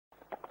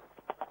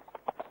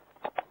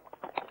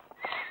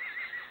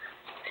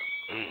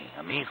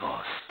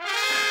amigos.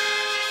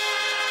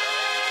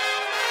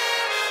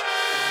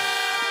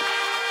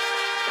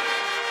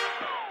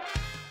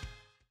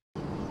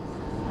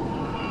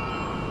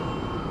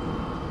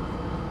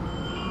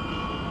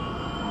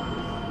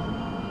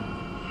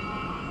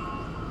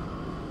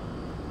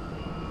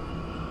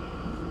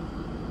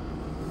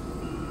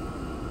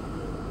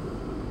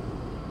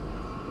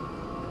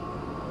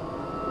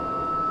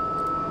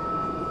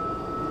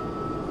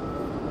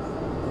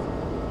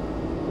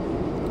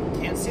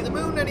 Can't see the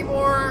moon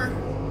anymore.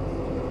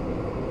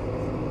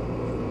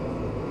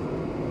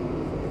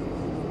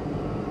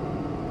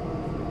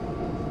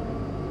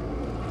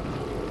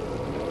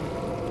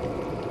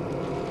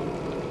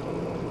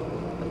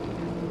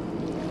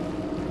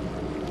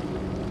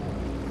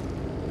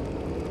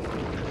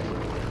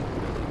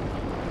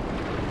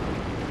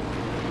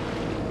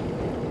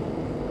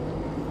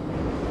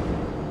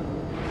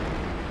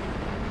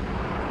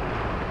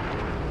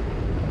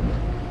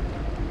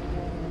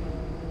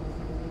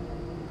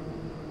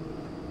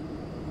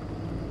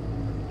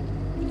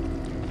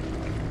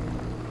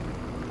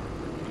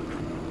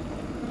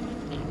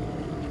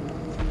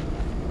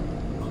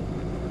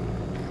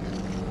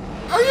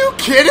 Are you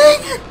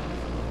kidding?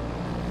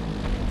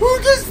 Who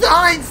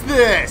designs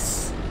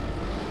this?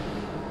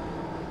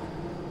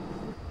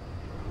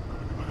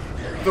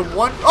 The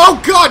one... Oh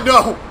god,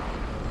 no!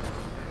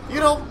 You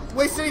don't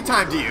waste any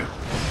time, do you?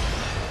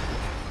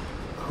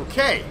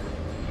 Okay.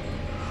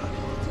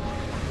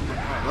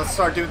 Alright, let's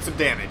start doing some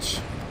damage.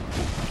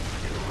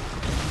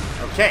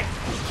 Okay,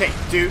 okay,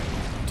 dude,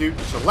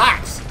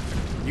 chillax.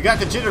 You got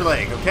the jitter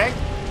leg, okay?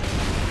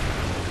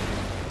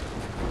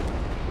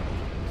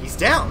 He's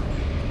down.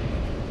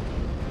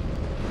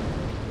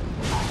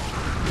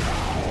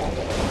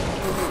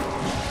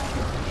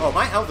 Oh,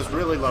 my health is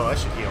really low. I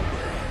should heal.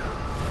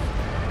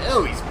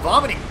 Oh, he's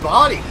vomiting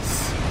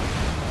bodies.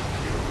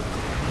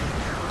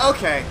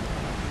 Okay.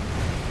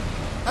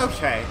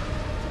 Okay.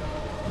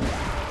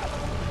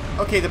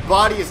 Okay, the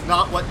body is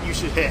not what you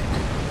should hit.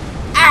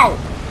 Ow!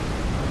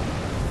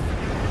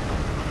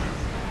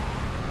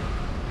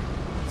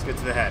 Let's get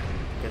to the head.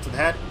 Get to the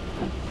head.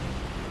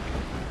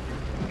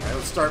 Alright,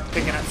 let's start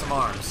picking at some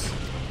arms.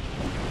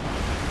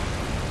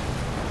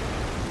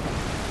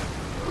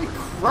 Holy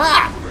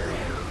crap!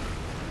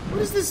 What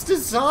is this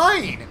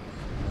design?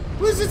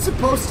 What is it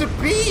supposed to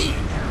be?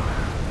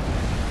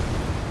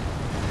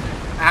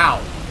 Ow.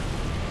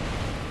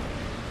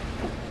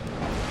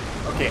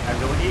 Okay, I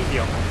really need to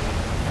heal.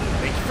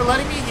 Thank you for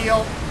letting me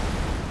heal.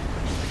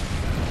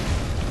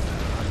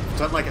 I've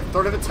done like a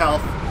third of its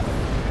health.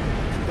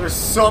 There's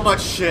so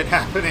much shit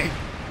happening.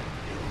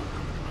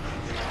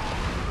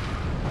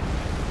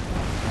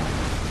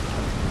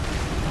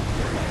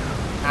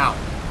 Ow.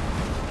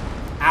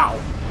 Ow.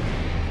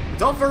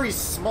 It's all very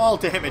small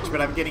damage,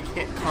 but I'm getting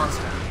hit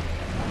constantly.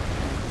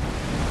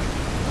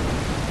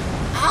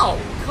 Ow!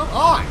 Come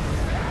on!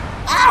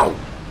 Ow!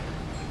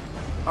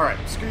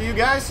 Alright, screw you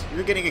guys.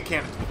 You're getting a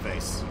cannon to the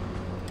face.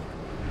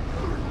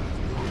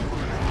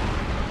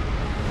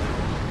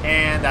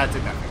 And that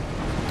did nothing.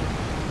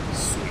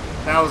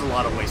 Sweet. That was a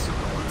lot of wasted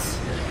bullets.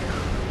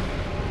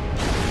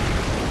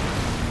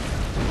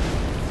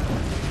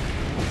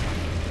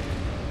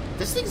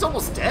 This thing's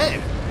almost dead.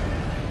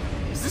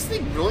 Is this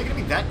thing really going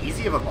to be that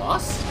easy of a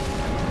boss?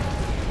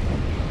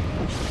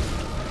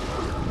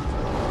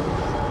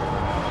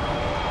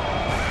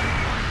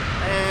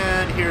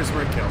 And here's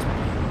where it kills me.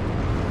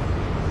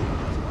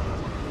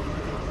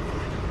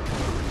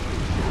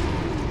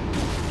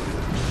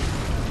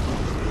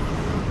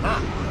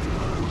 Ah.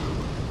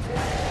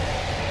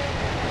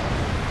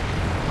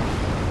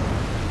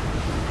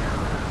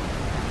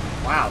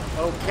 Wow,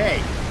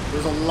 okay.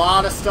 There's a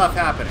lot of stuff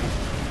happening.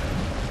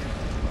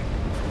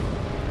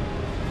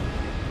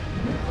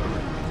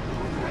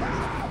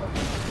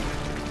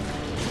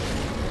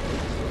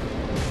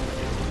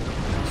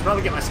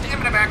 Probably get my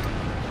stamina back.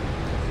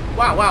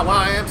 Wow, wow, wow,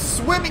 I am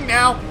swimming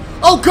now.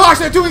 Oh gosh,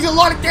 they're doing a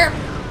lot of damage.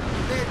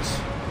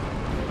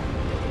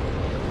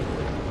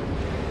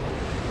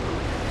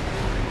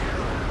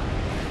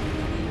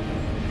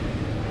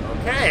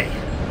 Okay.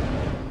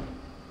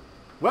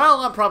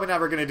 Well, I'm probably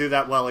never going to do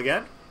that well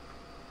again.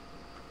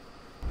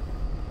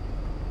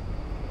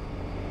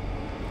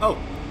 Oh.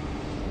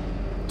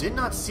 Did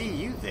not see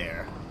you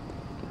there.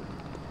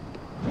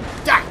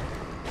 Die!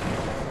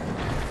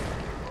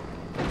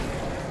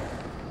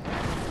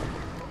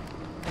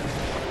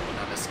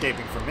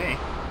 Escaping from me.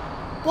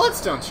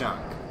 Bloodstone chunk.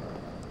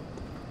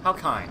 How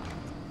kind.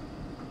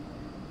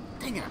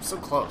 Dang it, I'm so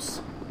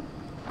close.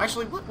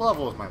 Actually, what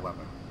level is my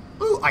weapon?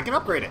 Ooh, I can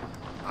upgrade it.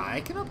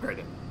 I can upgrade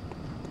it.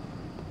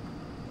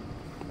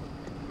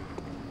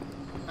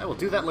 I will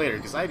do that later,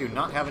 because I do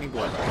not have any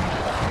blood.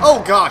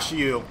 Oh gosh,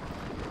 you!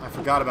 I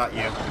forgot about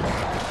you.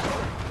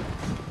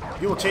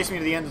 You will chase me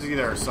to the ends of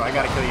the earth, so I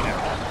gotta kill you now.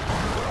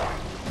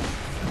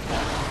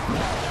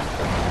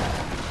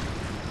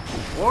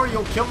 Or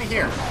you'll kill me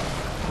here.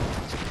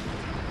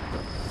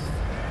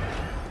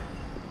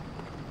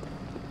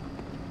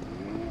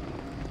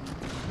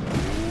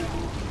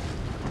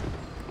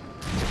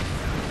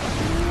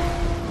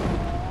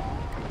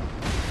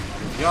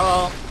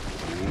 y'all.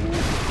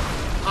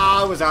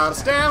 I was out of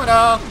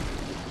stamina.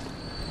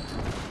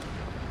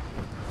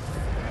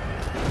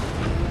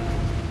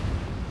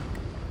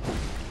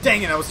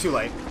 Dang it, I was too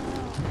late.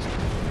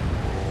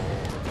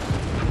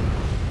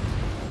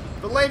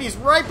 The lady's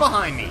right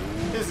behind me,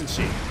 isn't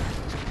she?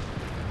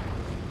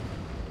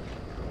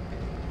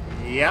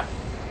 Yep.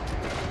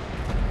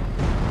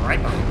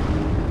 Right behind me.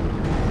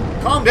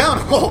 Calm down,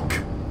 Hulk!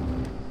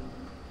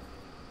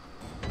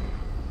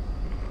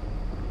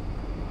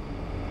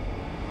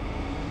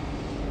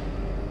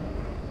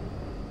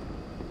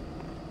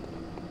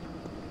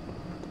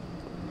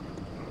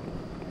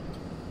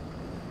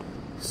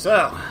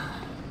 So...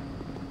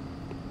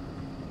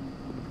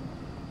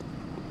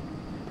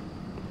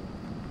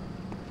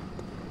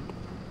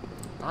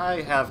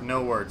 I have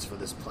no words for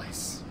this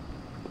place.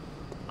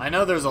 I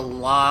know there's a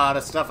lot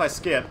of stuff I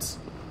skipped.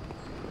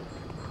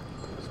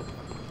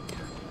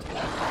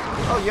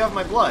 Oh, you have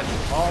my blood.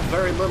 All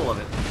very little of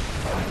it.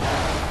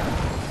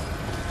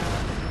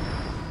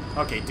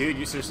 Okay, dude,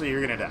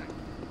 you're gonna die.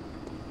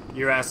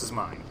 Your ass is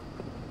mine.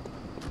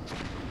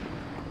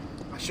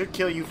 I should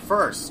kill you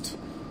first.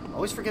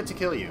 Always forget to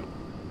kill you.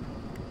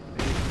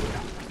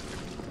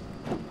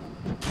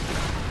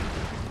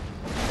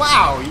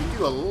 Wow, you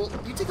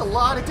take a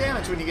lot of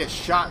damage when you get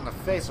shot in the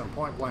face from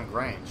point-blank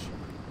range.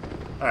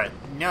 Alright,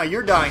 now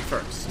you're dying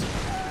first.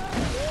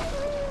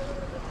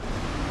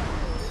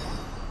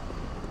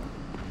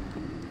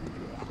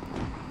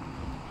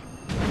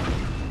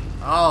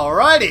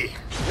 Alrighty,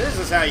 this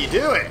is how you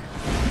do it.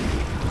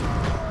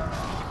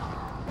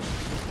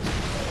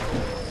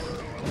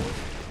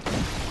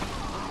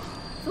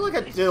 I feel like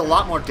I did a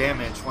lot more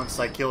damage once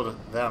I killed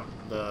the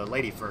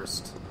lady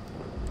first.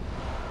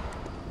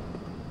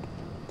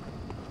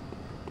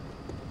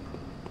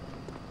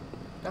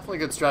 Definitely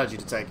a good strategy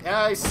to take.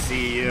 I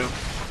see you.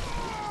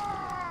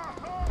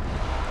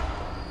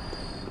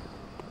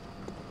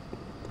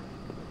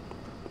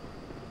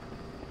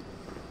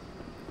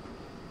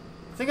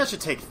 I think I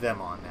should take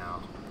them on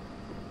now.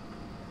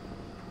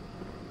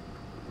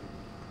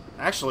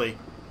 Actually...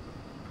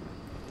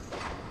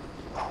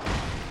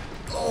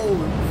 Oh,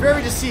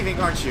 very deceiving,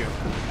 aren't you?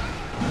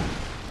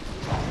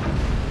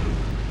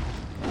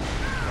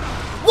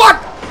 What?!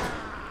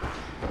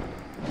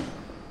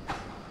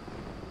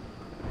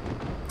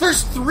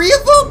 There's 3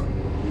 of them?!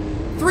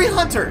 3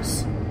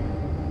 hunters!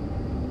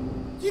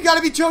 You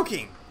gotta be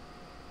joking!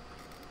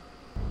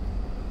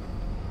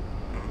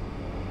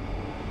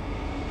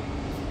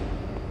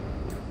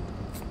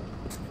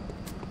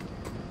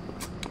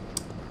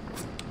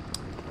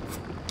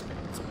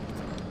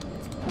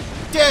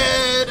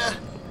 Dead!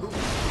 Ooh,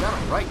 got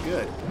him right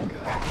good.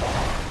 I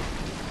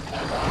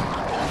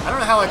don't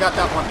know how I got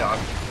that one dog.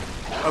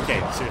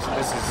 Okay, seriously,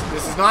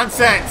 this is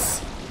nonsense!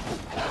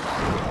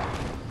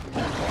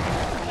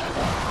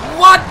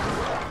 What?!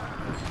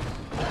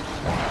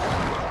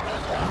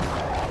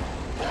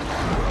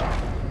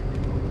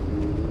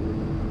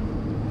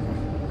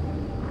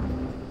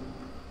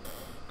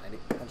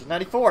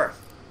 $194.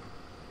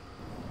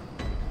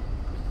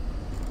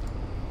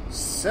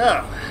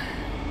 So...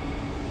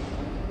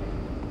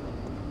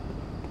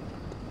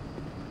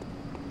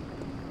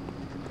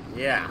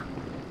 yeah.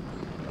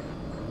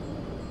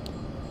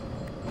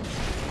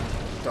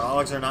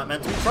 Dogs are not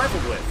meant to be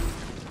trifled with.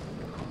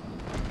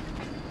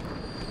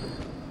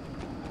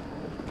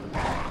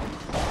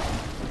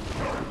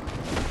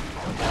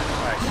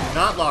 I should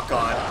not lock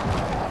on,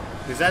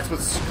 because that's what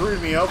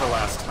screwed me over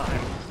last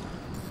time.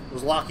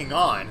 Was locking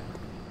on,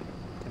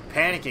 and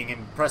panicking,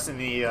 and pressing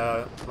the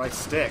right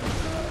stick.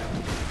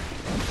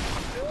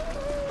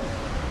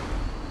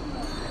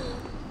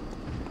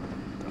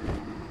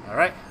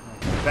 Alright,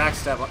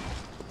 backstab.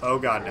 Oh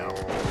god, no.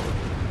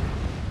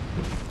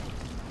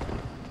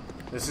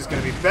 This is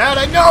gonna be bad,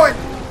 I know it!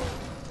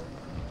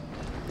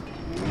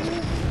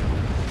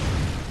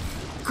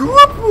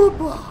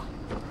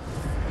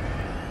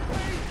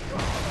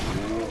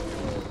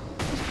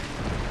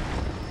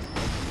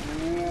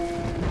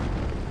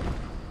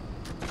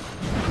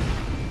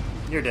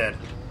 You're dead.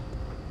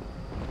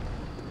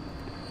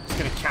 Just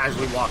gonna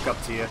casually walk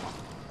up to you.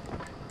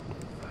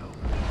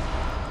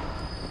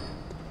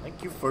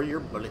 Thank you for your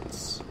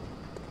bullets.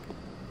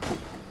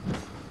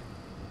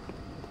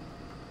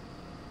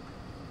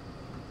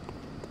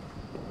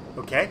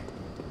 Okay.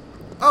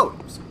 Oh!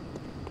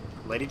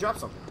 Lady dropped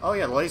something. Oh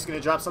yeah, the lady's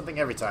gonna drop something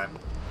every time.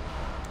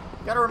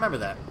 Gotta remember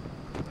that.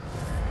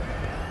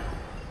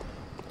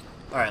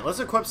 Alright, let's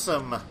equip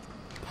some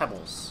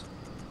pebbles.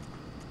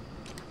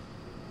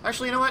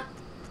 Actually, you know what?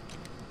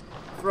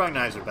 Throwing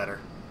knives are better.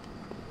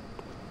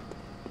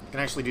 Can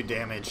actually do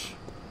damage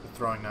with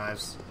throwing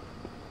knives.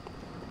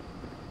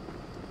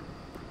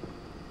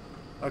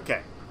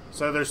 Okay,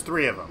 so there's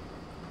 3 of them.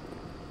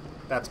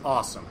 That's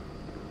awesome.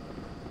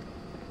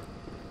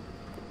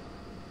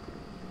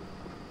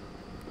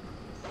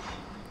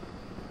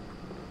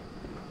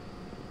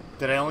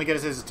 Did I only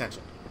get his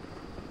attention?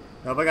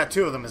 Nope, I got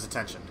 2 of them his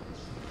attention.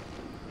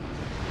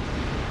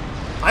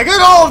 I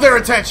got all of their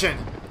attention!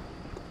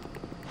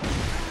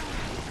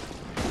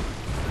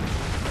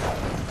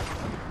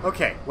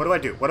 Okay, what do I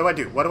do? What do I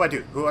do? What do I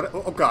do?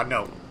 Oh god,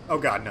 no. Oh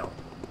god, no.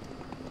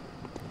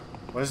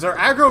 What is their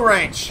aggro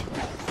range?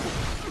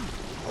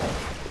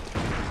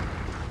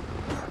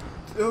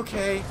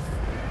 Okay.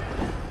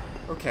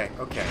 Okay,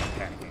 okay,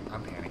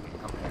 I'm panicking.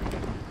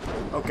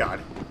 Oh god.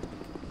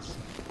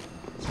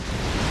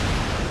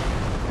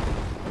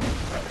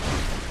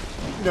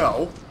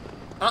 No.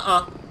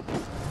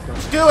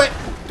 Don't you do it!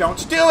 Don't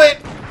you do it!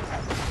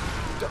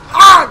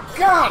 Oh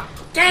god!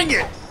 Dang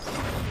it!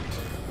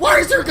 Why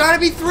is there gotta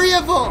be 3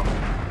 of them?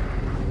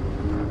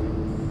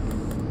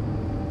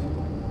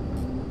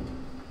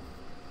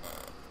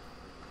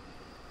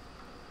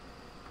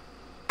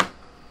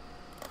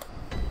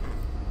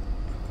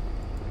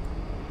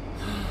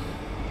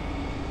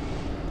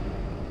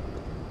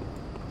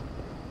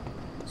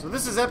 So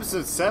this is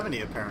episode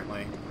 70,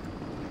 apparently.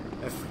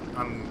 If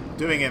I'm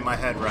doing it in my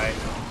head right.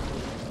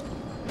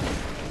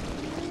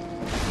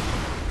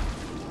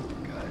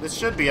 This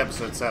should be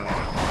episode 70.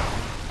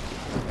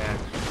 And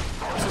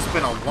this has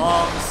been a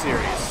long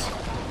series.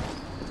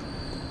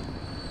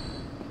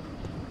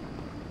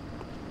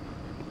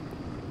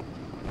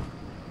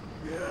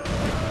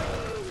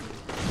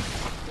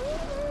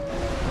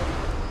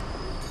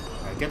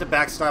 Alright, get the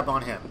backstab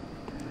on him.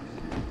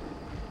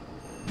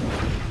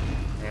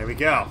 There we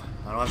go.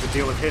 I don't have to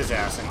deal with his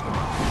ass anymore.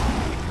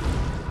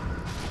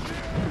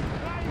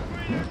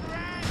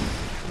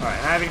 Alright,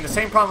 I'm having the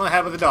same problem I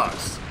had with the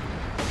dogs.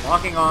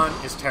 Locking on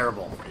is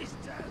terrible.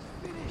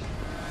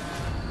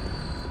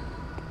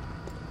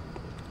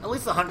 At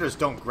least the hunters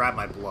don't grab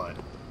my blood.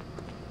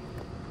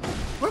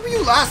 Where were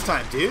you last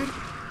time, dude?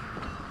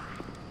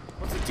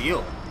 What's the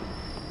deal?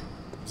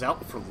 I was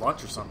out for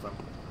lunch or something.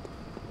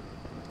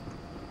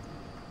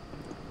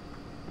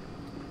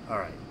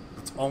 Alright,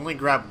 let's only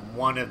grab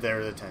one of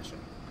their attention.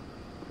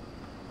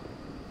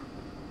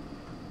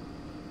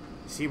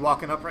 Is he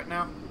walking up right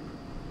now?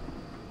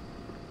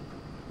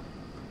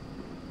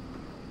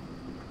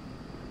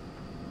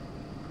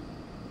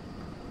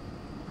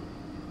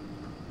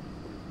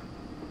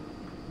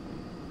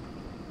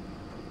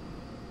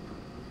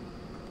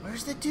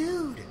 Where's the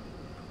dude?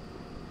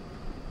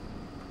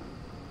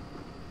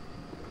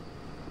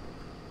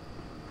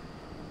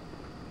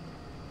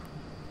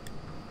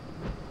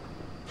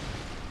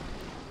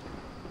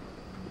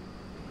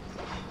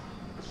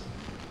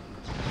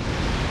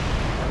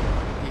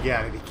 You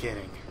gotta be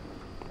kidding.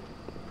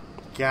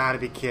 Gotta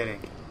be kidding.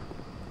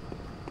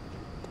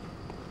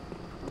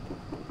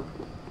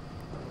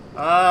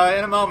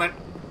 In a moment.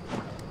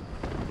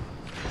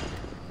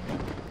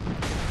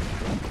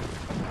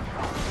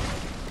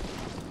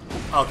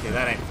 Okay,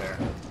 that ain't fair.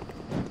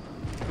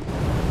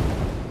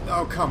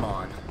 Oh, come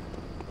on.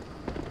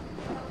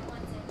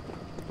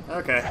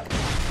 Okay.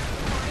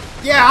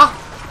 Yeah!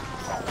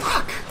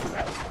 Fuck!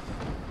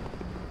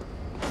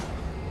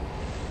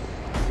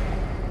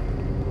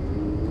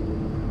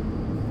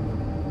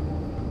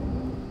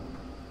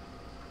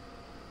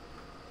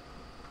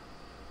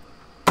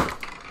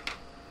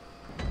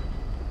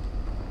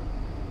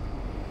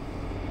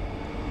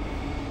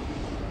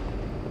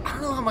 I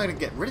don't know how I'm gonna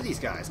get rid of these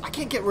guys. I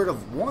can't get rid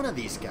of one of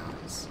these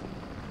guys.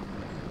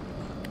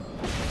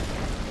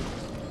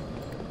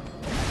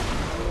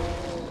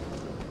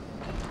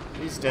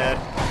 He's dead.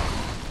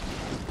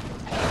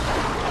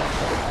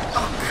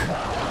 Oh,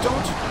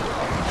 don't you...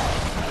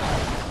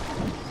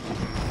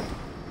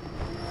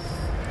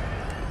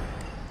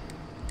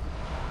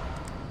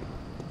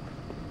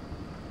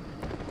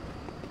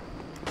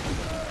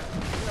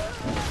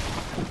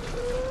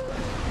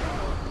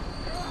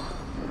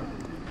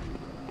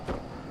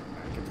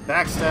 Get the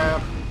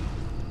backstab.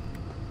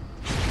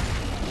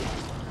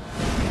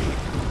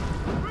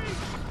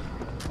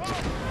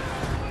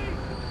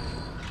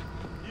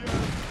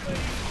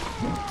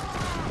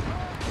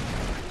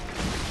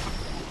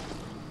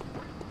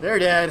 They're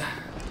dead.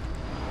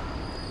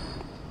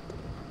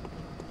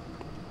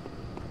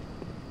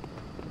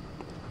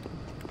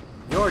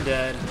 You're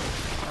dead.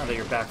 Now that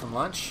you're back from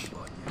lunch.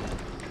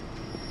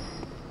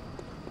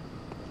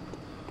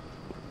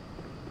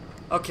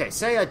 Okay,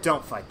 say I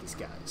don't fight these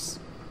guys.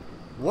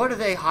 What are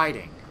they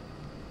hiding?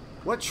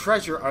 What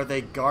treasure are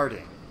they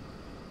guarding?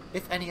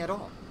 If any at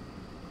all.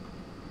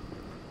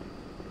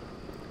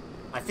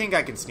 I think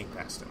I can sneak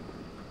past him.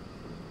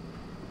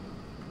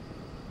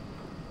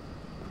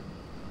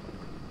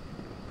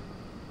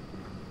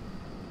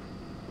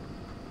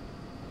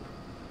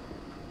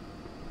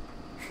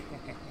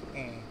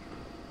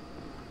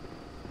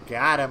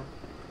 Got him.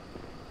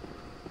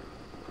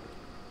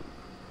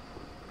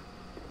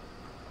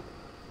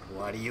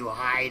 What are you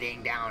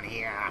hiding down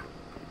here?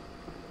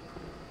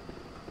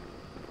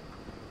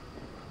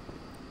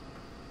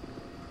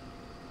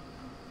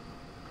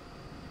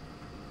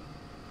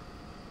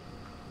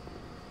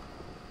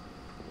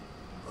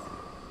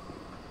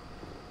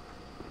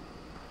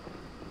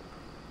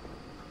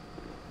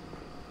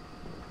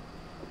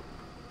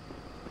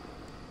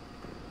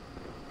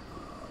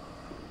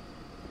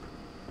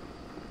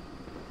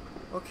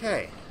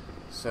 Okay,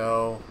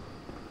 so...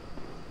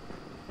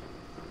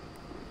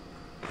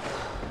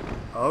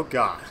 Oh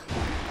god.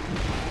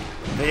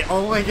 They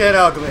only get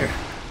uglier.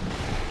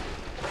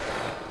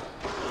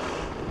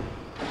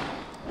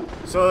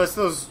 So it's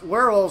those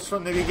werewolves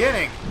from the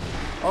beginning.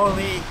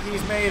 Only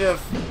he's made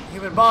of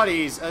human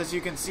bodies. As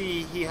you can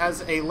see, he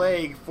has a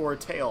leg for a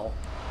tail.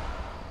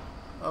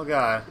 Oh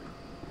god.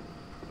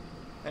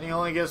 And he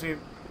only gives me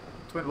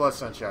twin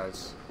bloodstone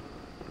shards.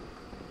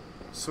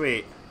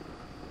 Sweet.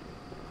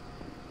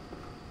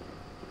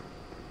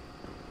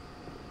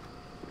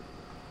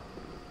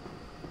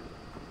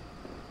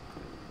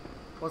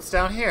 What's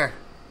down here?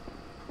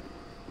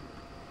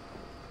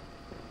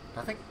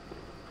 Nothing?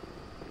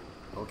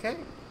 Okay.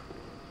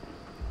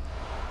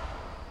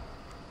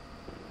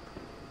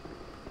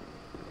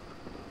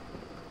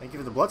 Thank you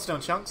for the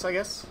bloodstone chunks, I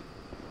guess.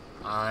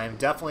 I'm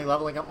definitely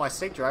leveling up my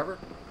stake driver.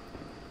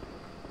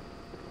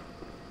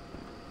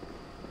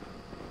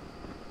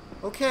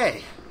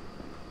 Okay.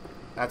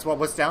 That's what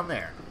was down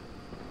there.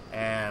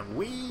 And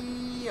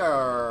we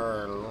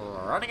are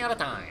running out of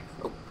time.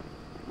 Oh,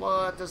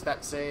 what does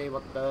that say?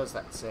 What does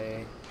that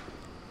say?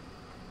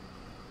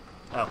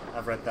 Oh,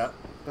 I've read that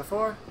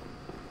before.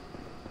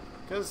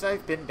 Because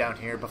I've been down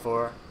here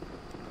before.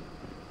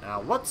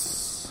 Now,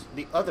 what's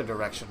the other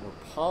direction where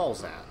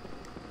Paul's at?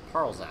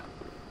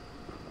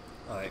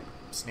 Alright,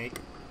 sneak.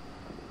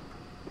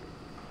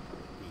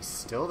 He's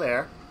still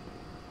there.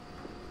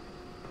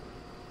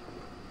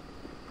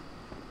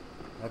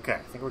 Okay, I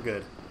think we're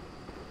good.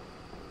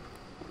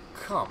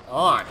 Come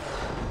on!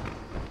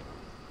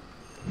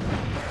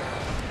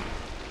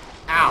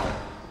 Ow!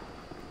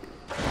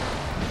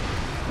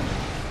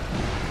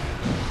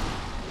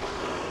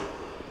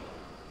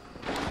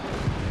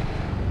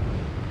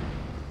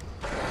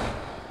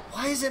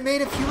 Why is it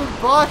made of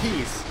human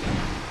bodies?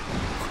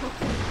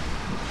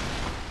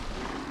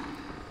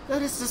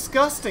 That is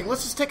disgusting.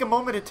 Let's just take a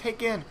moment to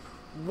take in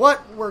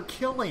what we're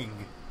killing.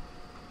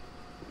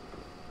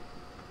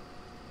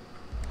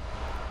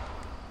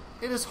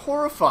 It is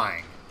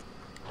horrifying.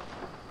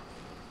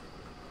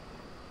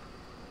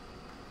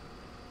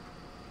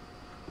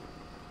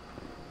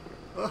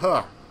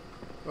 Ugh.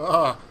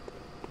 Ugh.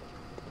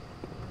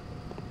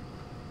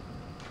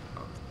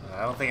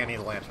 I don't think I need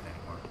a lantern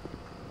anymore.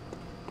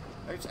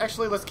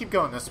 Actually, let's keep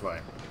going this way.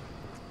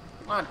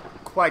 I'm not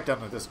quite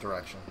done with this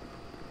direction.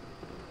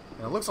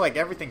 And it looks like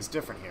everything's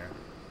different here.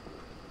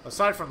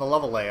 Aside from the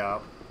level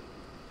layout,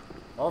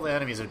 all the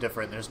enemies are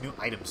different and there's new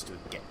items to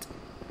get.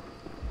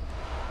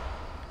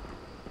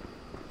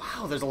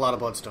 Wow, there's a lot of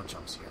bloodstone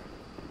chunks here.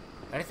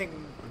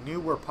 Anything new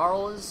where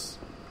Parl is?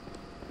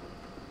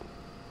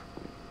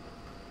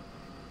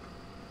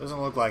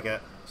 Doesn't look like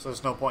it, so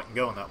there's no point in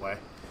going that way.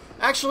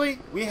 Actually,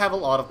 we have a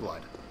lot of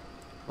blood.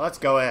 Let's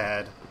go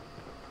ahead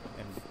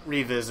and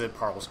revisit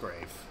Parl's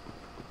grave.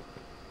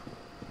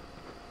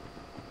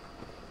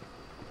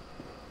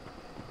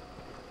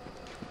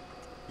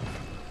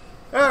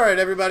 Alright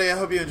everybody, I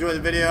hope you enjoyed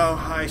the video.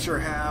 I sure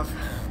have.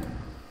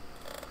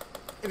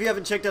 If you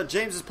haven't checked out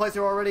James's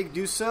playthrough already,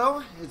 do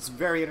so. It's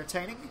very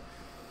entertaining.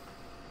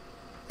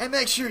 And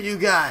make sure you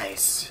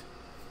guys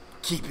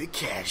keep it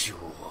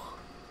casual.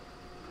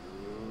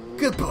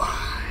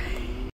 Goodbye.